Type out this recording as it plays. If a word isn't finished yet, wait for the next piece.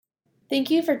Thank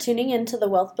you for tuning in to the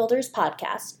Wealth Builders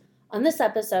podcast. On this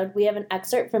episode, we have an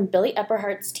excerpt from Billy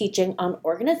Epperhart's teaching on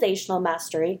organizational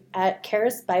mastery at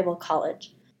Charis Bible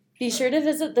College. Be sure to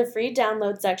visit the free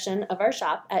download section of our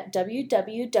shop at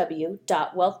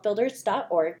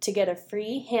www.wealthbuilders.org to get a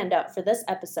free handout for this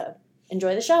episode.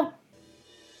 Enjoy the show.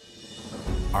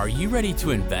 Are you ready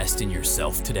to invest in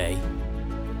yourself today?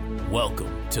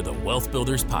 Welcome to the Wealth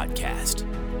Builders podcast,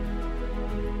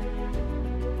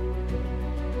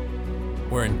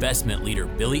 where investment leader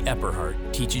Billy Epperhart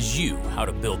teaches you how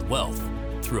to build wealth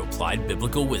through applied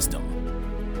biblical wisdom.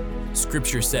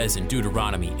 Scripture says in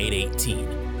Deuteronomy 8:18,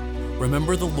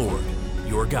 "Remember the Lord,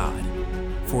 your God,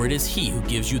 for it is He who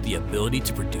gives you the ability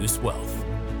to produce wealth."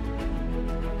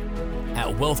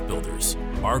 At Wealth Builders,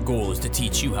 our goal is to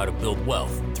teach you how to build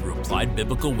wealth through applied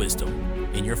biblical wisdom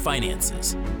in your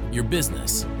finances, your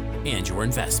business, and your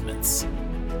investments.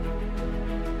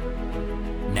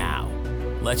 Now,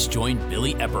 let's join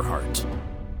Billy Epperhart.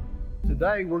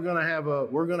 Today we're going to have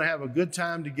a good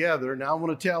time together. Now I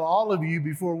want to tell all of you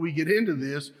before we get into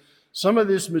this, some of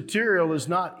this material is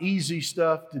not easy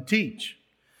stuff to teach.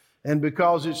 And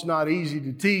because it's not easy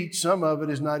to teach, some of it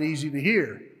is not easy to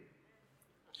hear.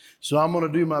 So I'm going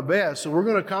to do my best. So we're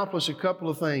going to accomplish a couple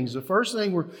of things. The first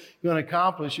thing we're going to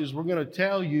accomplish is we're going to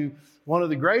tell you one of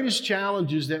the greatest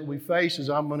challenges that we face,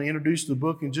 as I'm going to introduce the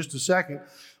book in just a second.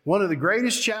 One of the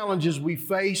greatest challenges we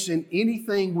face in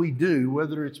anything we do,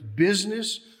 whether it's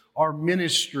business or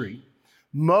ministry,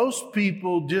 most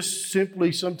people just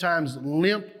simply sometimes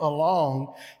limp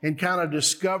along and kind of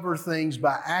discover things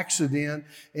by accident.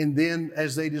 And then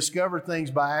as they discover things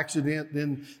by accident,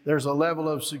 then there's a level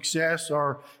of success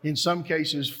or in some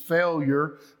cases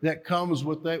failure that comes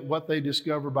with what they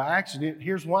discover by accident.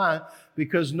 Here's why.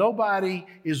 Because nobody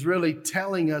is really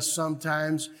telling us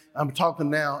sometimes, I'm talking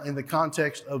now in the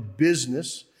context of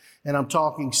business, and I'm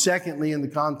talking secondly in the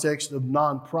context of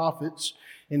nonprofits,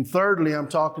 and thirdly, I'm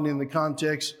talking in the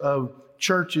context of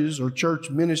churches or church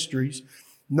ministries.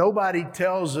 Nobody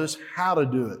tells us how to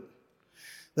do it.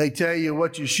 They tell you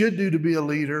what you should do to be a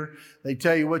leader. They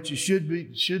tell you what you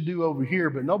should do over here,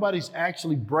 but nobody's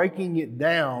actually breaking it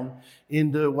down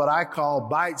into what I call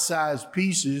bite-sized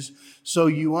pieces so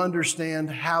you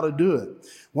understand how to do it.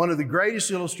 One of the greatest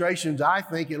illustrations, I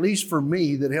think, at least for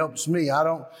me, that helps me,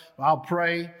 I'll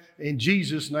pray in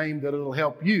Jesus' name that it'll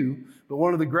help you. But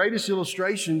one of the greatest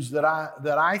illustrations that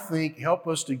I think help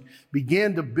us to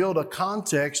begin to build a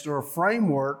context or a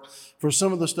framework for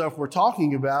some of the stuff we're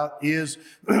talking about is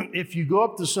if you go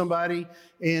up to somebody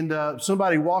and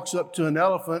somebody walks up to an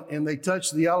elephant and they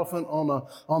touch the elephant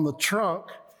on the trunk,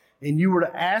 and you were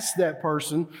to ask that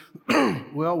person,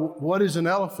 well, what is an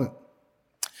elephant?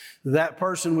 That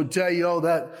person would tell you,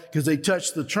 that because they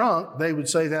touched the trunk, they would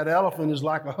say that elephant is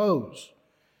like a hose.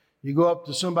 You go up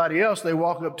to somebody else, they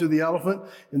walk up to the elephant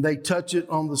and they touch it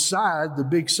on the side, the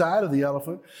big side of the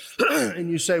elephant. And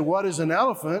you say, what is an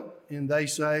elephant? And they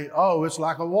say, oh, it's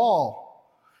like a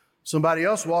wall. Somebody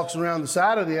else walks around the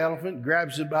side of the elephant,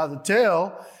 grabs it by the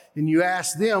tail, and you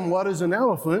ask them, what is an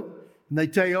elephant? And they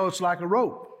tell you, oh, it's like a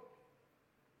rope.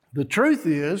 The truth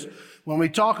is, when we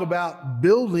talk about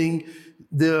building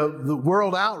the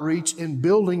World Outreach and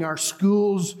building our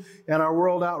schools and our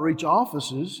World Outreach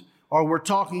offices, or we're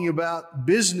talking about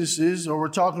businesses, or we're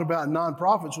talking about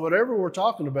nonprofits, whatever we're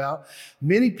talking about,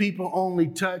 many people only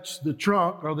touch the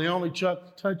trunk, or they only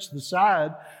touch the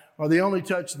side, or they only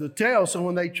touch the tail. So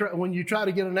when you try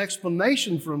to get an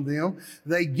explanation from them,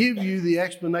 they give you the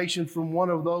explanation from one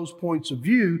of those points of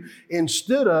view,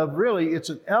 instead of really it's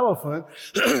an elephant,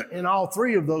 and all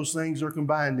three of those things are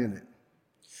combined in it.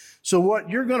 So what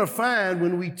you're going to find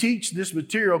when we teach this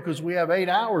material, because we have 8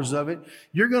 hours of it,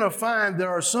 you're going to find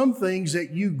there are some things that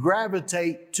you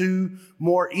gravitate to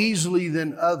more easily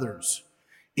than others,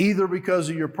 either because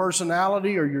of your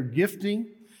personality or your gifting.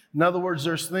 In other words,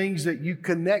 there's things that you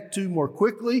connect to more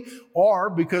quickly,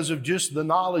 or because of just the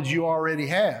knowledge you already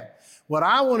have. What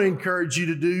I want to encourage you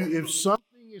to do, if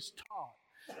something is taught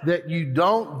that you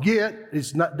don't get,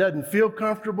 doesn't feel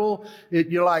comfortable,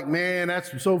 you're like, man,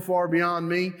 that's so far beyond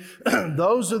me.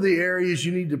 Those are the areas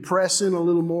you need to press in a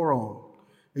little more on.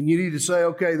 And you need to say,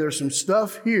 okay, there's some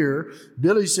stuff here.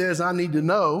 Billy says I need to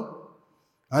know.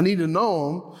 I need to know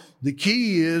them. The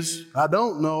key is I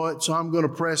don't know it, so I'm going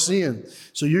to press in.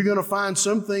 So you're going to find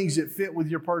some things that fit with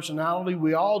your personality.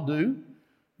 We all do.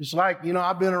 It's like,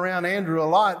 I've been around Andrew a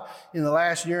lot in the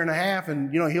last year and a half,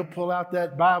 and, he'll pull out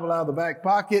that Bible out of the back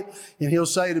pocket, and he'll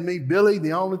say to me, Billy,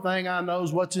 the only thing I know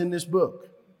is what's in this book.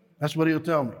 That's what he'll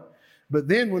tell me. But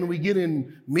then when we get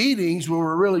in meetings where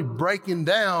we're really breaking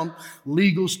down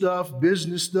legal stuff,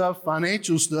 business stuff,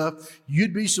 financial stuff,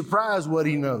 you'd be surprised what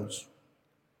he knows.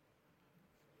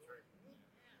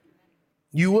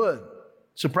 You would.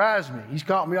 Surprised me. He's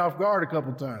caught me off guard a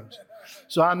couple times.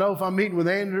 So I know if I'm meeting with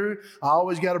Andrew, I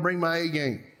always got to bring my A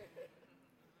game.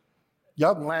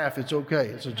 Y'all can laugh. It's okay.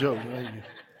 It's a joke.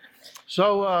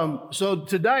 So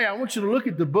today I want you to look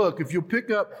at the book. If you'll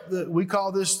pick up, we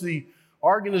call this the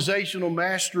Organizational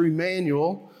Mastery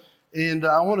Manual. And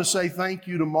I want to say thank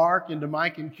you to Mark and to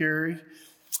Mike and Carrie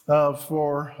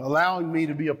for allowing me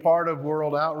to be a part of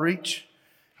World Outreach.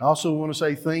 I also want to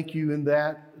say thank you in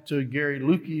that to Gary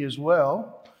Lukey as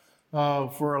well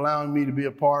for allowing me to be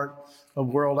a part of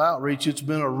World Outreach. It's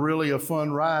been a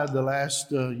fun ride the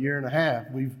last year and a half.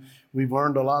 We've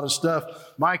learned a lot of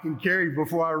stuff. Mike and Carrie,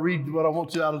 before I read what I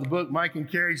want to out of the book, Mike and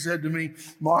Carrie said to me,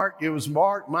 Mark,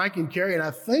 Mike and Carrie, and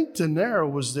I think Tanera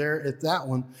was there at that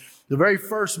one, the very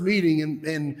first meeting,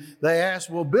 and they asked,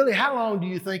 well, Billy, how long do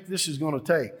you think this is going to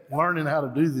take, learning how to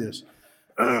do this?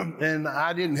 And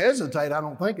I didn't hesitate. I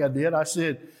don't think I did. I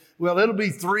said, well, it'll be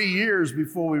 3 years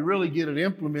before we really get it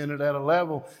implemented at a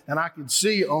level. And I could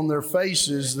see on their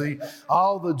faces,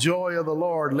 all the joy of the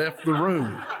Lord left the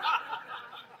room.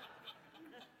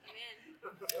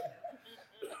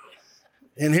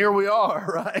 And here we are,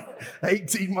 right?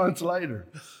 18 months later.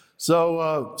 So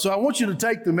I want you to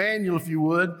take the manual, if you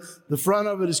would. The front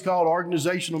of it is called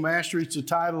Organizational Mastery. It's the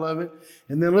title of it.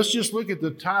 And then let's just look at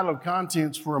the title of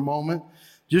contents for a moment,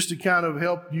 just to kind of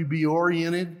help you be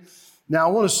oriented. Now,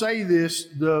 I want to say this,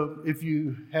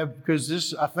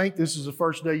 because I think this is the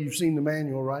first day you've seen the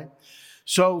manual, right?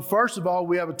 So first of all,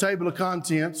 we have a table of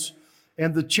contents,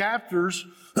 and the chapters,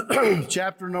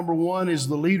 chapter number 1 is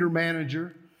the leader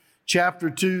manager. Chapter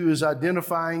 2 is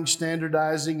identifying,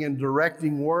 standardizing, and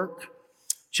directing work.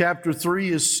 Chapter 3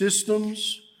 is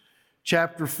systems.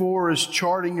 Chapter 4 is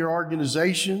charting your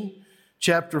organization.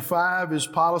 Chapter 5 is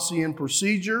policy and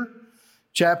procedure.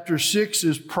 Chapter 6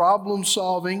 is problem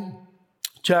solving.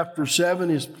 Chapter 7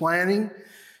 is planning.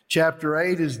 Chapter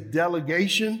 8 is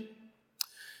delegation.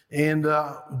 And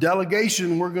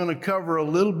delegation we're going to cover a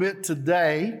little bit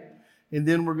today, and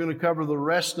then we're going to cover the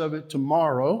rest of it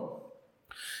tomorrow.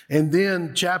 And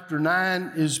then chapter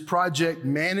 9 is project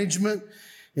management,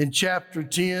 and chapter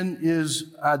 10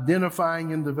 is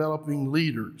identifying and developing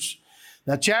leaders.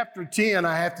 Now, chapter 10,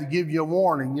 I have to give you a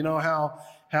warning. You know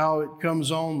how it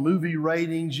comes on movie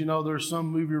ratings. You know, there's some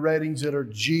movie ratings that are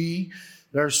G.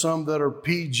 There's some that are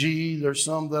PG. There's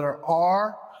some that are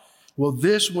R. Well,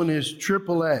 this one is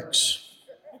XXX.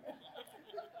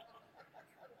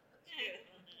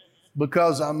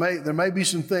 Because there may be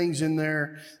some things in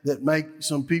there that make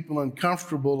some people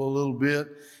uncomfortable a little bit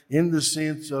in the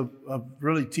sense of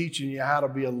really teaching you how to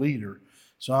be a leader.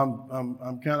 So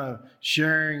I'm kind of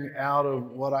sharing out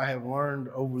of what I have learned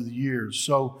over the years.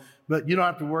 But you don't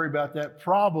have to worry about that.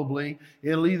 Probably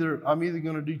I'm either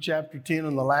going to do chapter 10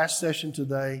 in the last session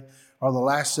today or the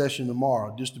last session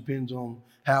tomorrow. It just depends on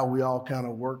how we all kind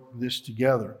of work this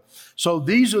together. So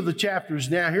these are the chapters.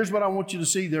 Now, here's what I want you to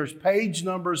see. There's page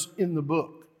numbers in the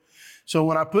book. So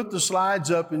when I put the slides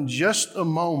up in just a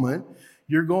moment,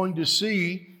 you're going to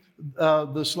see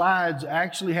the slides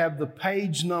actually have the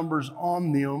page numbers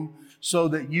on them so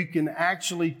that you can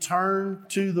actually turn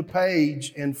to the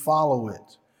page and follow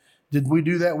it. Did we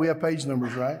do that? We have page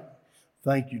numbers, right?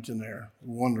 Thank you, Tanera.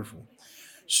 Wonderful.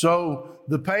 So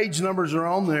the page numbers are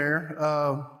on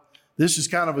there. This is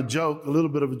kind of a joke, a little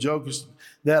bit of a joke, is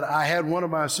that I had one of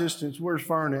my assistants. Where's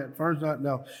Fern at? Fern's not,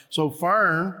 no. So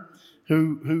Fern,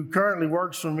 who currently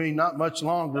works for me not much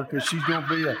longer, because she's going to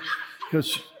be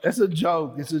because that's a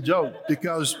joke. It's a joke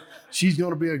because she's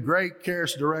going to be a great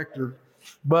CARES director.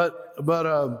 But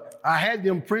I had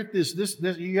them print this.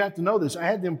 You have to know this. I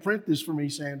had them print this for me,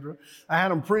 Sandra. I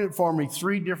had them print it for me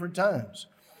 3 different times.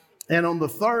 And on the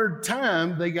 3rd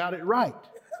time, they got it right.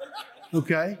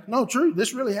 Okay? No, true.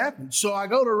 This really happened. So I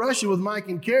go to Russia with Mike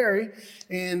and Carrie,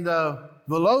 and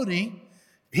Volody,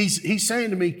 he's saying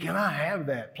to me, can I have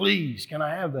that? Please, can I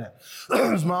have that?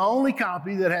 It was my only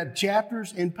copy that had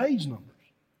chapters and page numbers.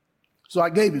 So I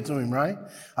gave it to him, right?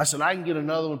 I said, I can get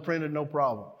another one printed, no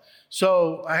problem.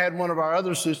 So I had one of our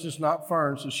other assistants, not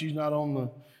Fern, so she's not on the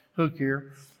hook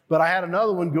here, but I had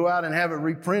another one go out and have it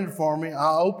reprinted for me.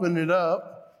 I open it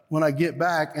up when I get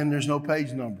back, and there's no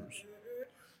page numbers.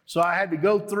 So I had to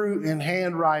go through and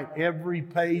handwrite every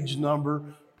page number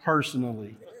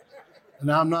personally.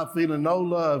 And I'm not feeling no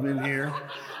love in here,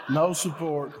 no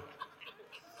support.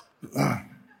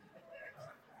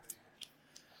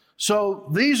 So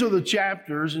these are the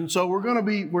chapters, and so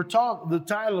the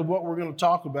title of what we're going to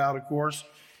talk about, of course,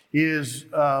 is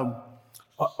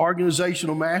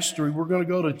Organizational Mastery. We're going to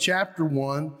go to chapter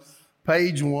 1,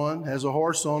 page 1, has a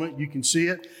horse on it. You can see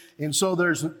it. And so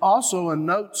there's also a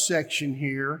note section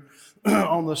here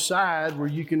on the side where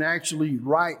you can actually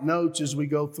write notes as we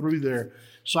go through there.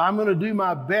 So I'm going to do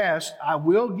my best. I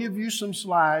will give you some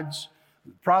slides,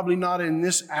 probably not in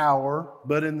this hour,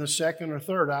 but in the second or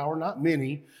third hour, not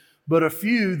many, but a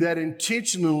few that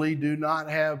intentionally do not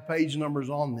have page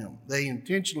numbers on them. They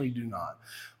intentionally do not,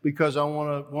 because I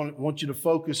want you to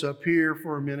focus up here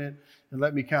for a minute and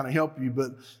let me kind of help you.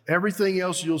 But everything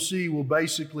else you'll see will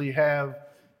basically have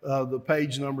the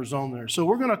page numbers on there. So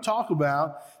we're going to talk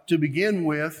about, to begin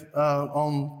with,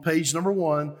 on page number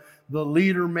 1, the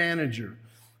leader manager.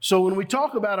 So when we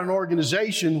talk about an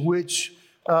organization which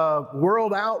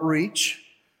World Outreach,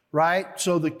 right?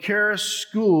 So the Charis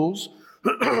schools,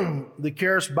 the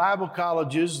Charis Bible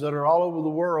colleges that are all over the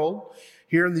world,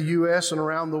 here in the U.S. and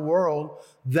around the world,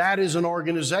 that is an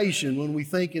organization. When we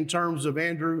think in terms of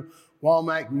Andrew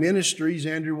Wommack Ministries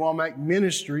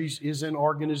is an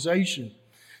organization.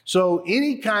 So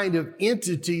any kind of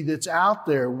entity that's out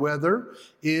there, whether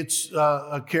it's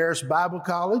a Charis Bible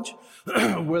College,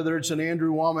 whether it's an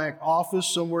Andrew Wommack office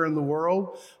somewhere in the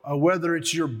world, whether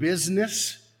it's your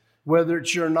business, whether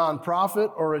it's your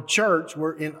nonprofit or a church,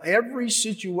 where in every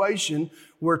situation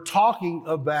we're talking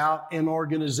about an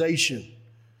organization.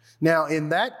 Now, in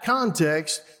that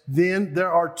context, then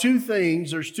there are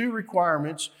there's two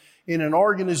requirements in an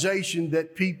organization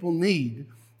that people need.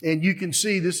 And you can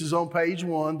see this is on page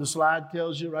 1. The slide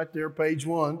tells you right there, page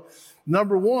 1.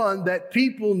 Number 1, that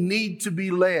people need to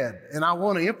be led. And I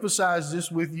want to emphasize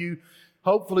this with you,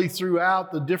 hopefully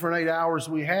throughout the different 8 hours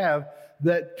we have,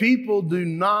 that people do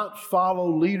not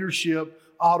follow leadership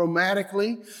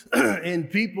automatically, and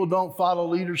people don't follow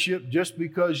leadership just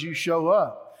because you show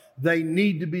up. They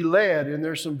need to be led, and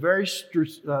there's some very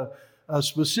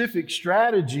specific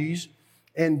strategies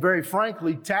and, very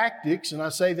frankly, tactics, and I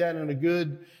say that in a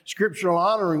good scriptural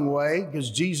honoring way because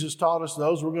Jesus taught us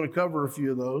those. We're going to cover a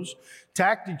few of those.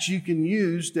 Tactics you can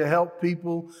use to help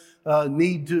people that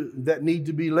need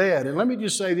to be led. And let me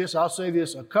just say this. I'll say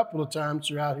this a couple of times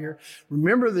throughout here.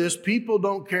 Remember this, people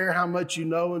don't care how much you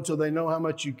know until they know how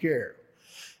much you care.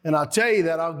 And I'll tell you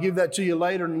that, I'll give that to you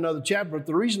later in another chapter. But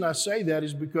the reason I say that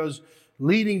is because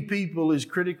leading people is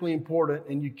critically important,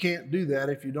 and you can't do that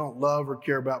if you don't love or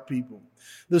care about people.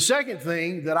 The second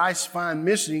thing that I find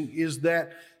missing is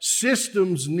that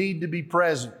systems need to be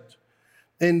present.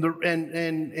 And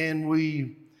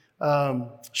we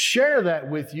share that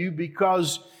with you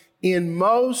because in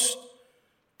most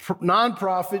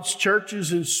nonprofits,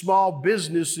 churches, and small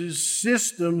businesses,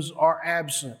 systems are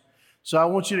absent. So I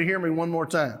want you to hear me one more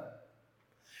time.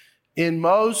 In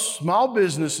most small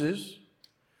businesses,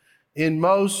 in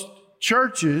most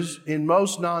churches, in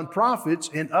most nonprofits,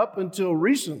 and up until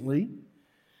recently,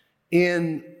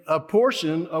 in a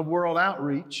portion of World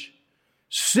Outreach,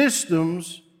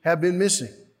 systems have been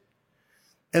missing.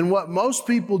 And what most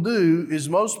people do is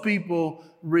most people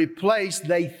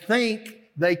they think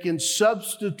they can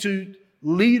substitute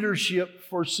leadership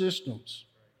for systems.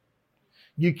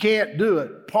 You can't do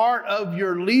it. Part of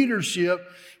your leadership,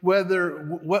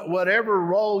 whatever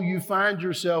role you find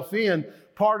yourself in,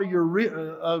 part of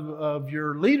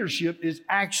your leadership is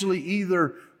actually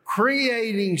either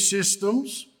creating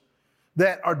systems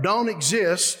that don't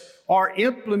exist or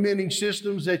implementing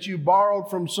systems that you borrowed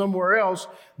from somewhere else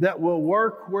that will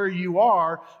work where you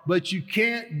are, but you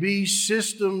can't be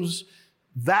systems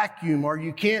vacuum, or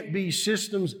you can't be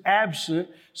systems absent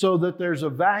so that there's a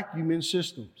vacuum in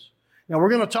systems. Now, we're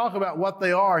going to talk about what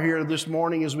they are here this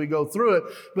morning as we go through it.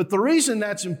 But the reason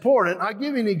that's important, I'll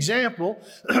give you an example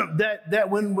that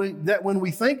when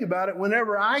we think about it,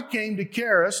 whenever I came to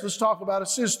Charis, let's talk about a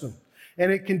system. And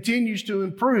it continues to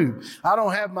improve. I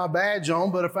don't have my badge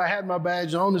on, but if I had my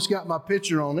badge on, it's got my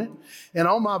picture on it. And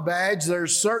on my badge,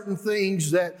 there's certain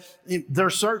things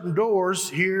there's certain doors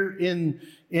here in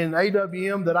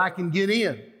AWM that I can get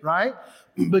in, right?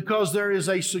 Because there is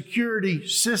a security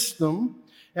system.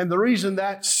 And the reason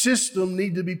that system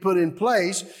needs to be put in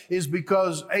place is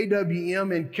because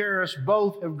AWM and Charis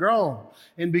both have grown.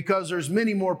 And because there's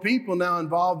many more people now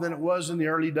involved than it was in the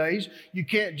early days, you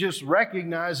can't just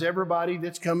recognize everybody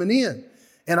that's coming in.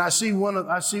 And I see one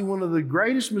of the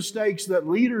greatest mistakes that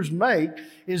leaders make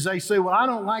is they say, well, I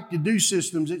don't like to do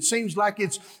systems. It seems like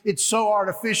it's so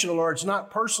artificial or it's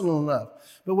not personal enough.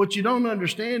 But what you don't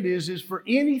understand is for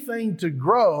anything to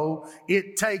grow,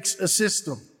 it takes a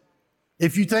system.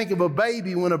 If you think of a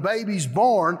baby, when a baby's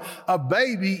born,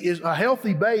 a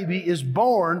healthy baby is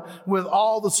born with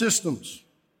all the systems,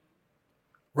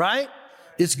 right?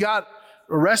 It's got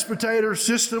respirator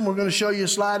system. We're going to show you a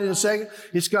slide in a second.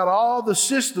 It's got all the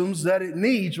systems that it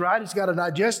needs, right? It's got a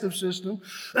digestive system.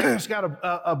 It's got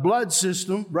a blood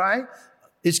system, right?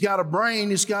 It's got a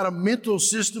brain. It's got a mental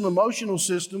system, emotional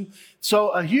system. So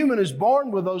a human is born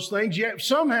with those things, yet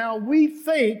somehow we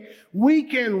think we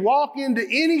can walk into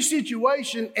any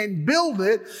situation and build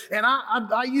it. And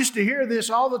I used to hear this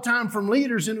all the time from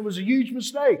leaders, and it was a huge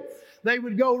mistake. They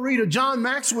would go read a John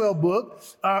Maxwell book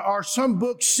or some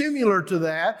book similar to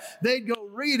that. They'd go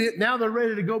read it. Now they're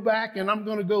ready to go back, and I'm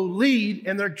going to go lead,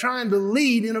 and they're trying to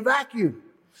lead in a vacuum.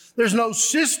 There's no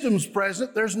systems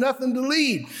present. There's nothing to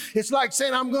lead. It's like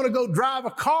saying, I'm going to go drive a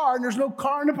car, and there's no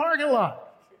car in the parking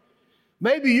lot.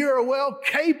 Maybe you're a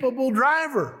well-capable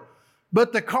driver,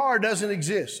 but the car doesn't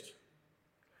exist.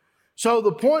 So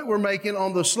the point we're making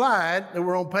on the slide that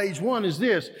we're on page 1 is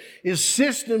this, is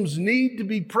systems need to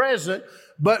be present,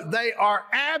 but they are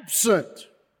absent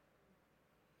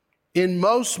in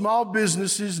most small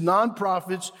businesses,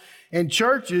 nonprofits, and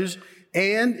churches.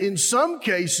 And in some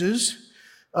cases,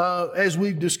 as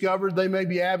we've discovered, they may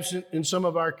be absent in some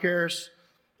of our Charis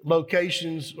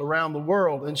locations around the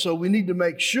world. And so we need to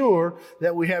make sure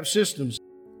that we have systems.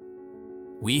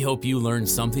 We hope you learned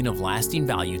something of lasting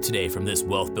value today from this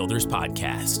Wealth Builders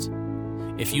podcast.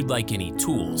 If you'd like any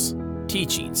tools,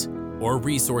 teachings, or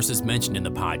resources mentioned in the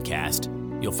podcast,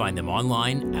 you'll find them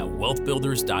online at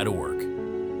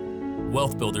wealthbuilders.org.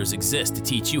 Wealth Builders exists to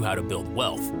teach you how to build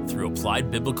wealth through applied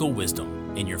biblical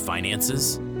wisdom in your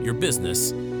finances, your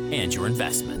business, and your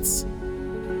investments.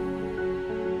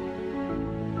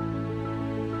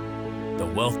 The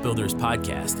Wealth Builders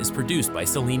podcast is produced by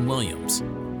Celine Williams,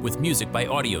 with music by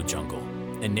Audio Jungle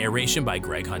and narration by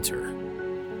Greg Hunter.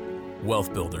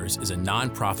 Wealth Builders is a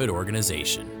nonprofit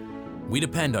organization. We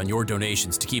depend on your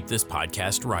donations to keep this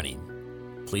podcast running.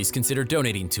 Please consider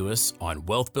donating to us on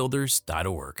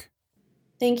wealthbuilders.org.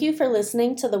 Thank you for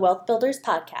listening to the Wealth Builders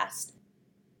podcast.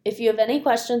 If you have any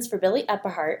questions for Billy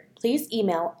Epperhart, please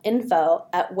email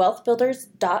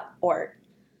info@wealthbuilders.org.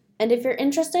 And if you're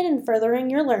interested in furthering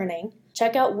your learning,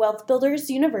 check out Wealth Builders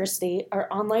University, our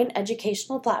online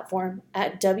educational platform,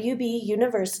 at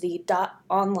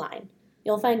wbuniversity.online.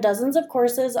 You'll find dozens of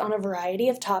courses on a variety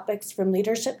of topics from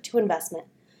leadership to investment.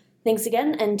 Thanks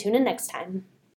again, and tune in next time.